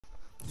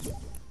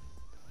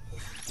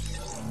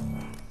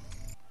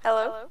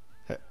Hello?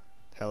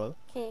 Hello?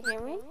 Can you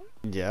hear me?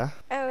 Yeah.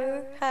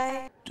 Oh,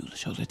 hi. Do the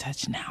shoulder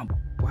touch now.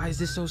 Why is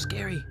this so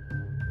scary?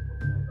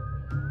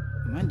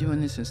 Am I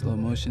doing this in slow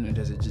motion or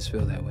does it just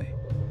feel that way?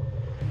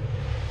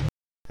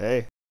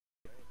 Hey.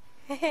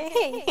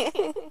 Hey.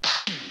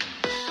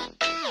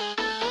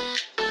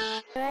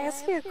 Can I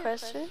ask you a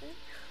question?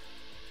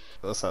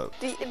 What's up?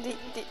 Do you want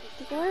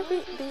to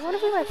be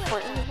my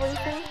Fortnite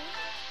boyfriend?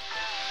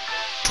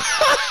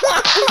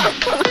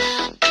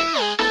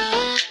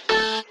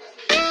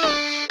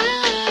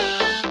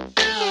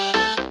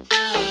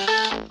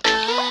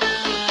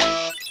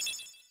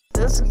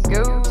 Let's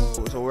go.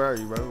 So where are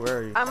you, bro? Where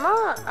are you?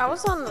 I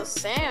was on the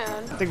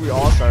sand. I think we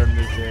all started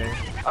this game.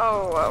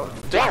 Oh,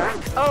 damn.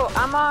 Oh,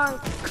 I'm on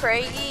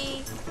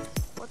Craggy.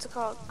 What's it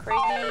called?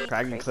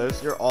 Craggy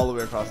Cliffs? You're all the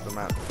way across the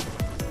map.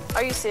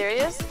 Are you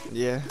serious?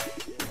 Yeah.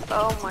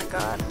 Oh my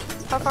god.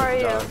 How far are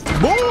you?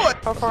 Boy!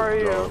 How far are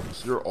you?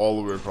 You're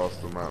all the way across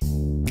the map.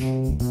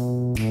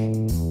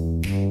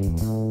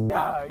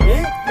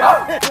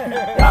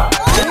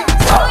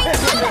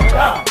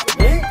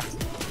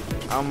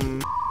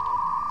 I'm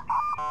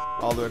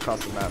all the way across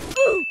the map.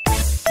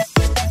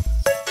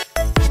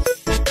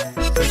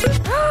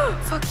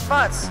 Fuck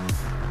butts.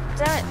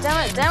 Damn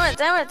it.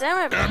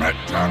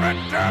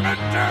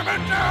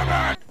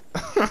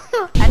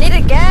 I need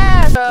a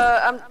gas.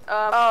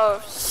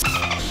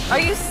 Are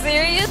you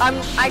serious? I'm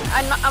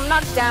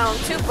knocked down.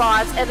 2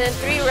 bots and then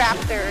 3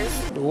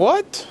 raptors.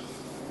 What?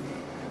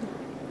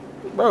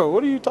 Bro,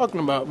 what are you talking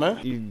about, man?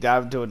 You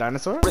dived to a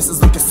dinosaur? Wrist is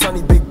looking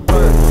sunny, big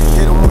bird.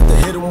 Hit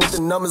him with the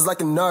numbers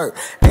like a nerd.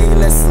 Hey,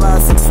 let's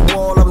slide 6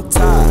 wall, I'm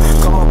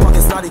tired. Call my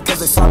pockets naughty cause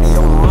they saw me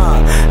on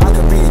mine. I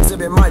could be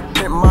exhibit, might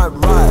pimp my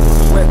ride.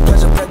 Wet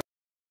pleasure,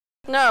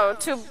 No,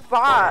 2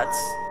 bots.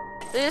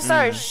 They just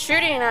started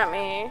shooting at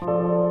me.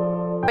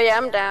 But yeah,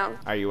 I'm down.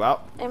 Are you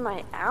out? Am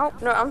I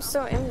out? No, I'm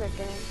still in the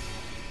game.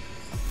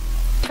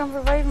 Come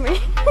revive me.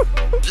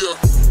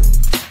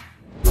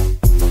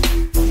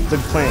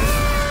 Good plan.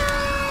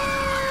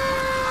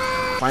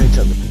 Find each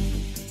other.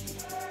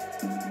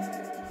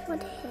 What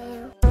the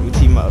hell? We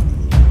team up.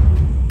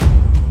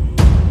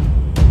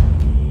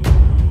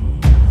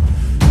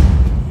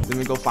 Then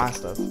we go find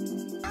stuff.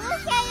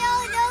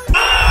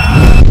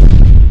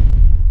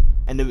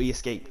 And then we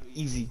escape.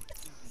 Easy.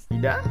 You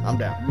down? I'm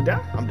down. You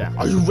down? I'm down.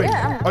 Are you ready?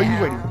 Yeah, Are you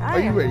ready? Are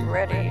you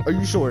ready? Are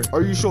you sure?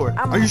 Are you sure?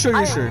 Are you sure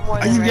you're sure?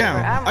 Are you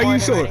down? Are you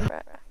sure?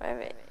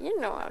 You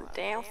know I'm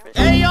down for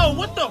Hey, yo,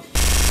 what the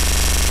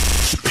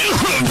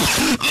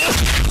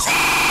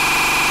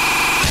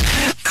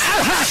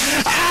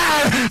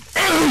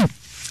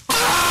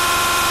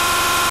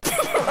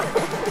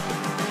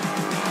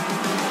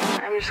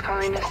I'm just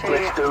calling to say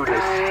Let's do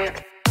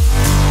this.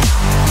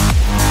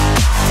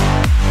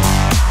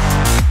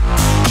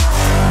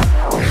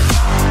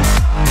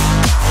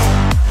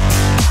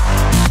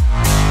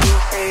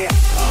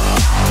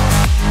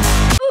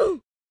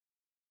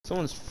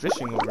 Someone's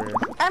fishing over here.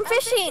 I'm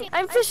fishing!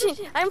 I'm fishing!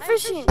 I'm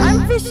fishing!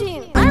 I'm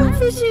fishing! I'm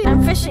fishing!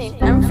 I'm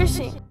fishing! I'm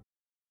fishing!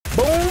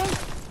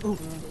 boom?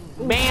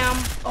 Bam.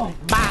 Oh,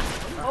 bop.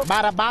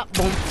 Bada bop,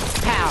 boom.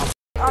 Pow.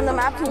 On the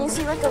map, can you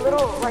see like a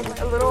little a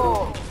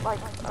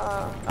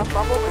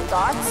bubble with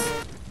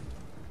dots?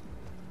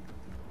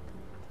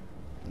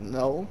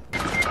 No.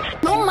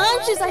 No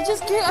manches! I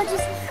just I'm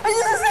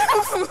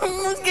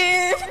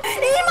scared!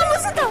 Hey,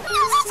 mamacita! I'm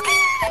so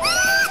scared!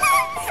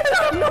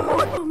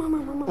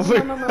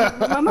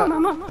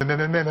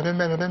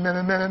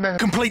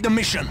 Complete the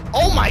mission.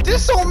 Oh my,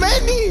 there's so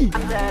many!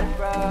 I'm dead,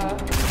 bro.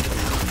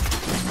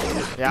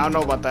 Yeah, I don't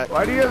know about that.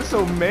 Why do you have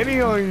so many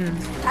on you?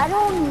 I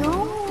don't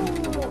know.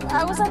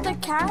 I was at the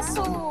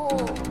castle.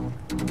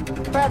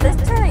 Bro, they're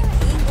trying to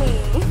eat me.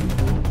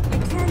 You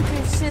can't do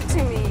shit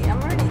to me.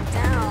 I'm already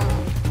down.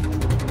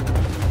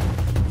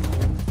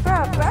 Bro,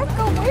 back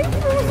away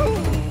from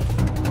me.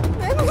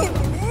 Let me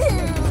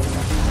live.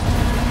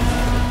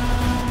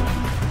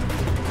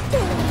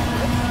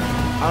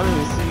 I don't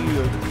even see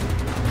you.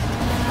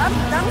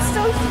 I'm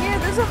still here.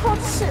 There's a whole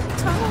shit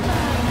ton of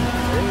them.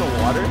 You're in the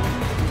water?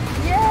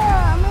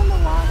 Yeah, I'm in the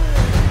water.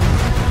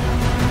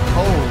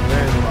 Oh,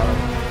 there's a lot of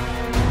them.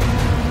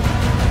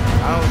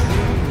 I don't see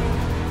you.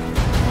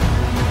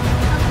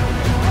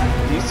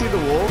 Do you see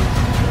the wolves?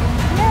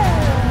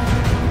 Yeah.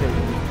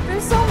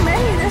 There's so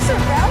many. They're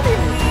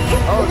surrounding me.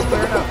 Oh, it's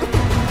clearing up. It's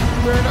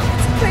clearing up.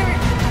 It's clear.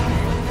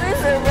 They're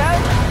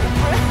surrounding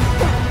me.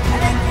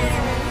 And I can't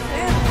even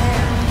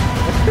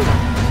sit there.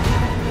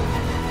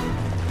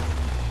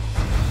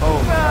 Oh,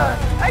 my.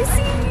 I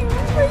see you.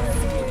 I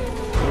see you.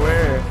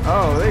 Where?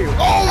 Oh, there you go.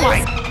 Oh, my.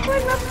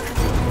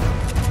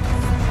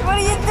 What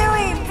are you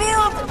doing?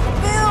 Build.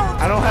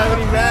 I don't have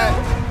any mat.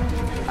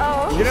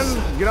 Oh.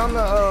 Get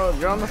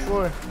on the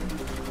floor.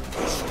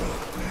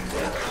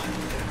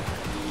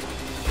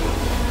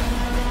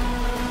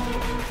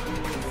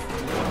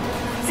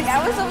 See, I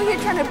was over here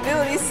trying to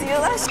build. You see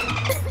all that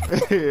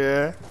shit?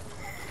 Yeah.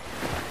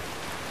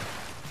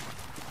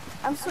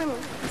 I'm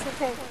swimming. It's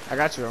okay. I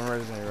got you. I'm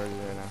ready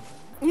right now.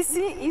 You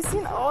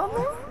seen all of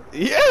them?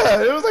 Yeah,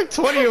 there was like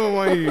 20 of them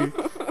on you.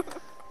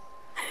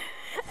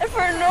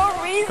 for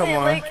no reason. Come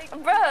on. Like,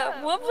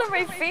 bruh, wolves are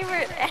my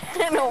favorite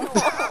animal.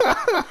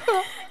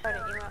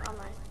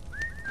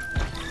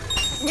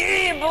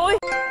 Yeah, boy.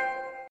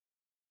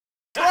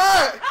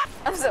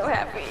 I'm so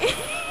happy.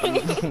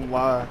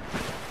 Why?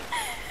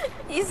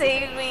 You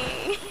saved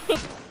me.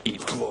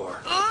 Eat floor.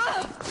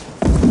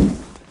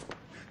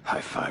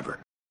 High fiber.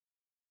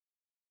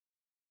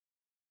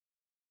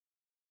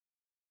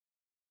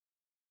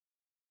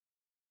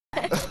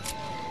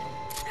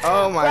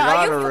 Oh my Bro, god,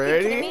 are you fucking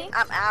already? kidding me?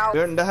 I'm out.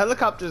 Dude, the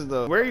helicopters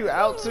though. Where are you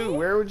out to?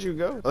 Where would you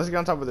go? Let's get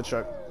on top of the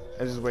truck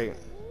and just wait.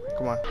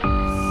 Come on.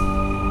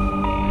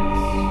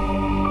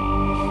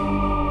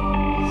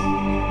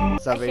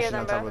 Salvation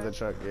them, on top bro. of the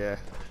truck, yeah.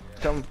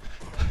 Come.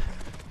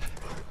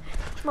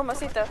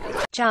 Mamacita.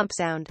 Chomp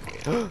sound.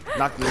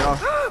 Knock me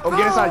off. Oh,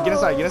 get inside, get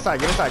inside, get inside,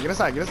 get inside, get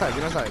inside, get inside,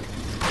 get inside.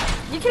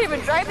 You can't even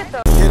drive it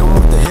though.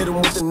 Hit him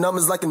with the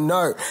numbers like a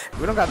nerd.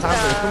 We don't got time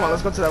for this. Come on,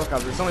 let's go to the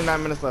helicopter. It's only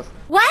 9 minutes left.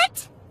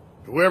 What?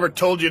 Whoever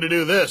told you to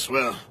do this,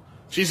 well,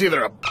 she's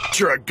either a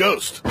bitch or a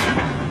ghost.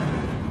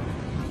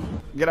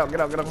 Get out,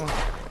 get out, get out. Come on.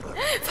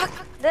 Fuck,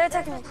 they're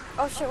attacking me.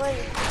 Oh shit, where are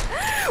you?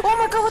 Oh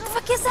my god, what the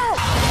fuck is that?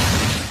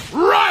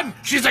 Run!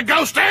 She's a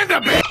ghost and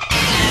a bitch!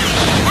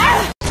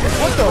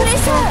 What the What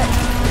is fuck? that?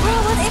 Bro,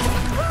 what is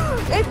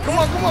it? Come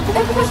on, come on, come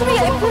on, It pushed me,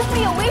 it pushed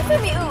me away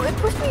from you. It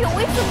pushed me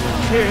away from you.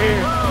 Here,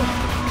 here.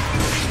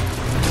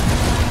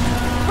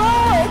 Bro,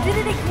 it did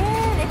it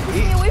again. It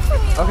pushed me away from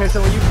you. Okay, so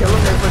when you kill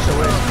them, they push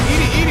away.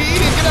 Eat it, eat it, eat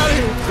it. Get out of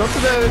here. Go to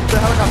the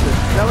helicopter. The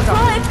Bro,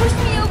 helicopter. it pushed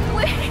me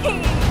away.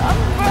 I'm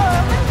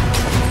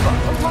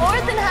more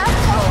than half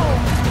full.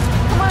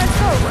 Come on, let's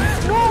go.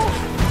 No.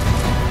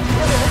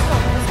 Okay, let's go.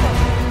 Let's go.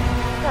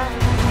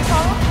 You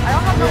follow? I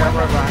don't have no Yeah, I'm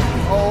weapon. right behind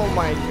you. Oh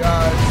my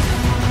god.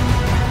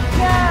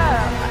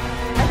 Yeah.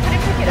 I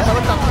couldn't pick it The up.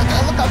 helicopter, the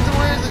helicopter,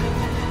 where is it?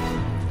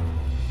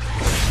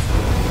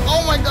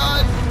 Oh my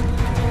god.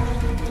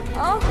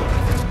 Oh,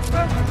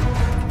 bro.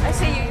 I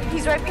see you.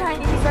 He's right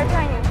behind you. He's right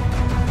behind you.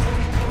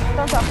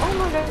 Don't stop. Oh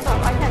no, don't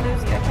stop. I can't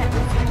lose you. I can't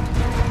lose you.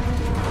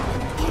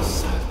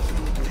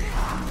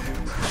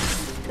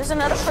 There's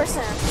another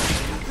person.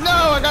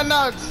 No, I got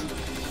knocked.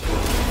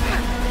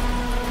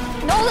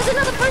 No, there's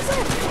another person.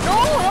 No,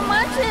 don't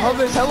match it. Oh,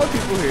 there's hella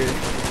people here.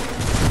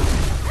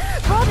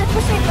 Bro, they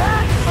pushed me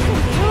back.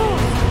 Fucking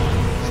dude.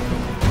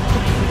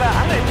 Bro,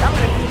 I'm gonna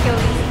kill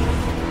you.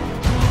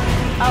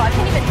 Oh, I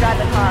can't even drive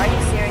the car. Are you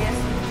serious?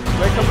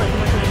 Wait, come back,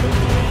 come back, come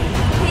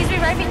back. He's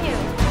reviving you.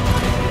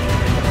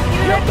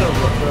 He's You have reviving to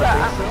you. look for Bro,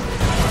 a fix, though?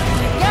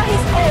 yeah, he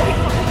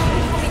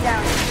put me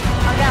down.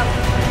 I'm down.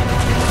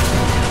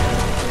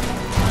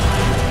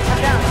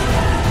 I'm down.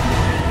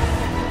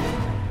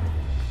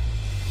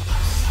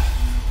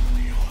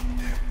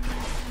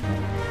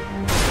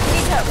 He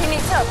needs help. He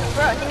needs help.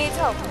 Bro, he needs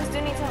help. This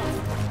dude needs help.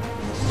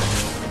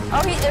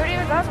 Oh, he already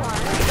got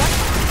one.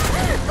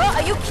 Bro,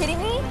 are you kidding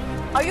me?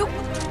 Are you...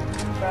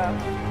 Bro,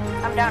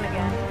 I'm down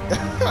again.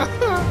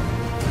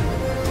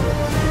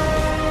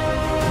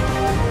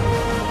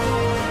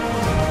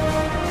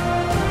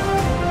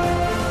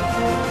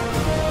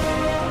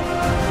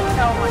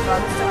 Oh my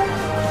god, this is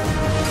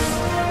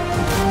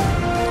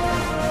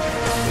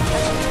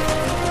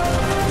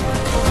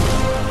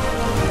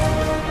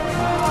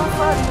oh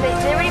fuck, they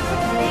already put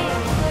the thing.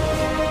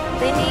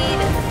 They need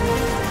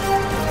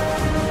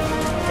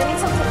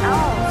something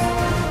else.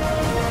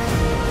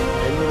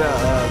 They need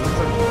looks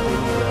like they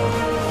need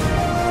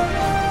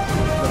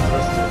the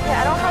thruster. Yeah,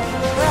 I don't have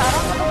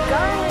a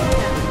gun.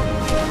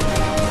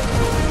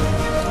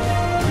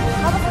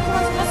 How the fuck am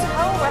I supposed to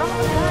help? I don't have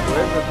a gun.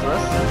 Where's the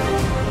thruster?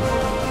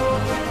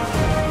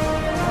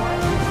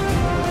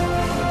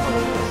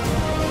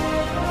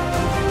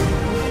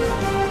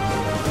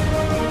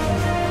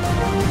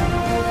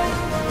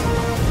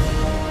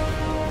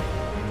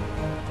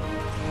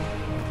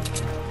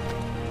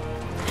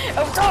 A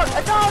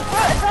dog,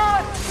 bro, a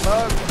dog.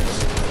 Fuck.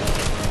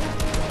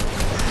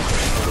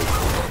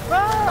 Bro,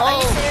 are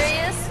you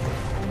serious?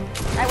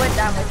 I went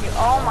down with you.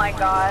 Oh my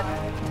god.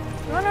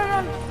 No, no, no.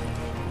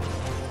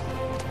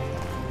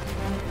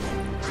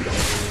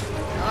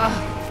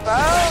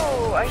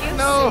 Bro, are you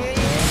No.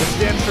 serious? Just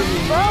dance for me.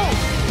 Bro,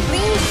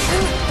 please,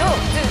 dude,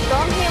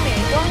 don't heal me.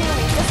 Don't heal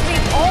me. Just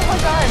leave. Oh my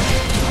god.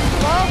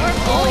 Bro, we're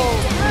going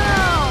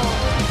down.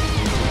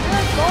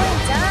 We're going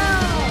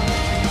down.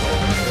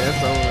 Yeah,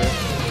 it's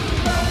over.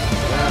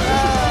 Yeah,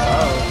 this is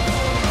tough.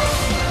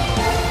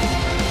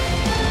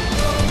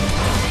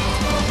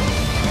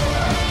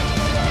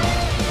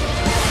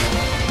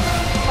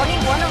 Only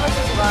one of us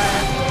is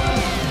left.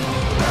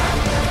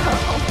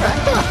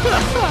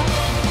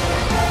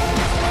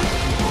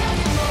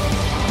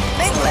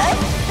 They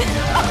left?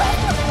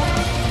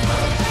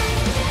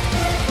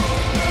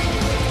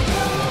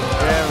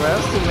 Yeah, bro,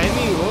 that's too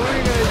many. What were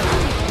you gonna do?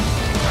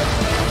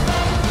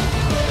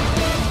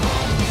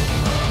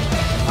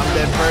 I'm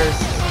dead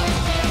first.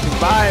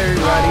 Goodbye,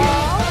 everybody.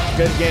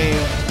 Good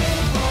game.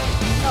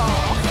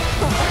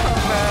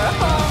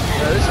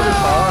 Yeah, this shit is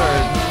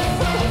hard.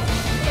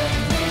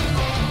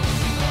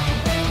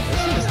 This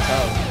shit is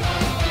tough.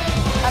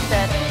 I'm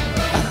dead.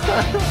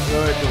 Go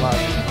ahead,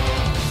 Jalani.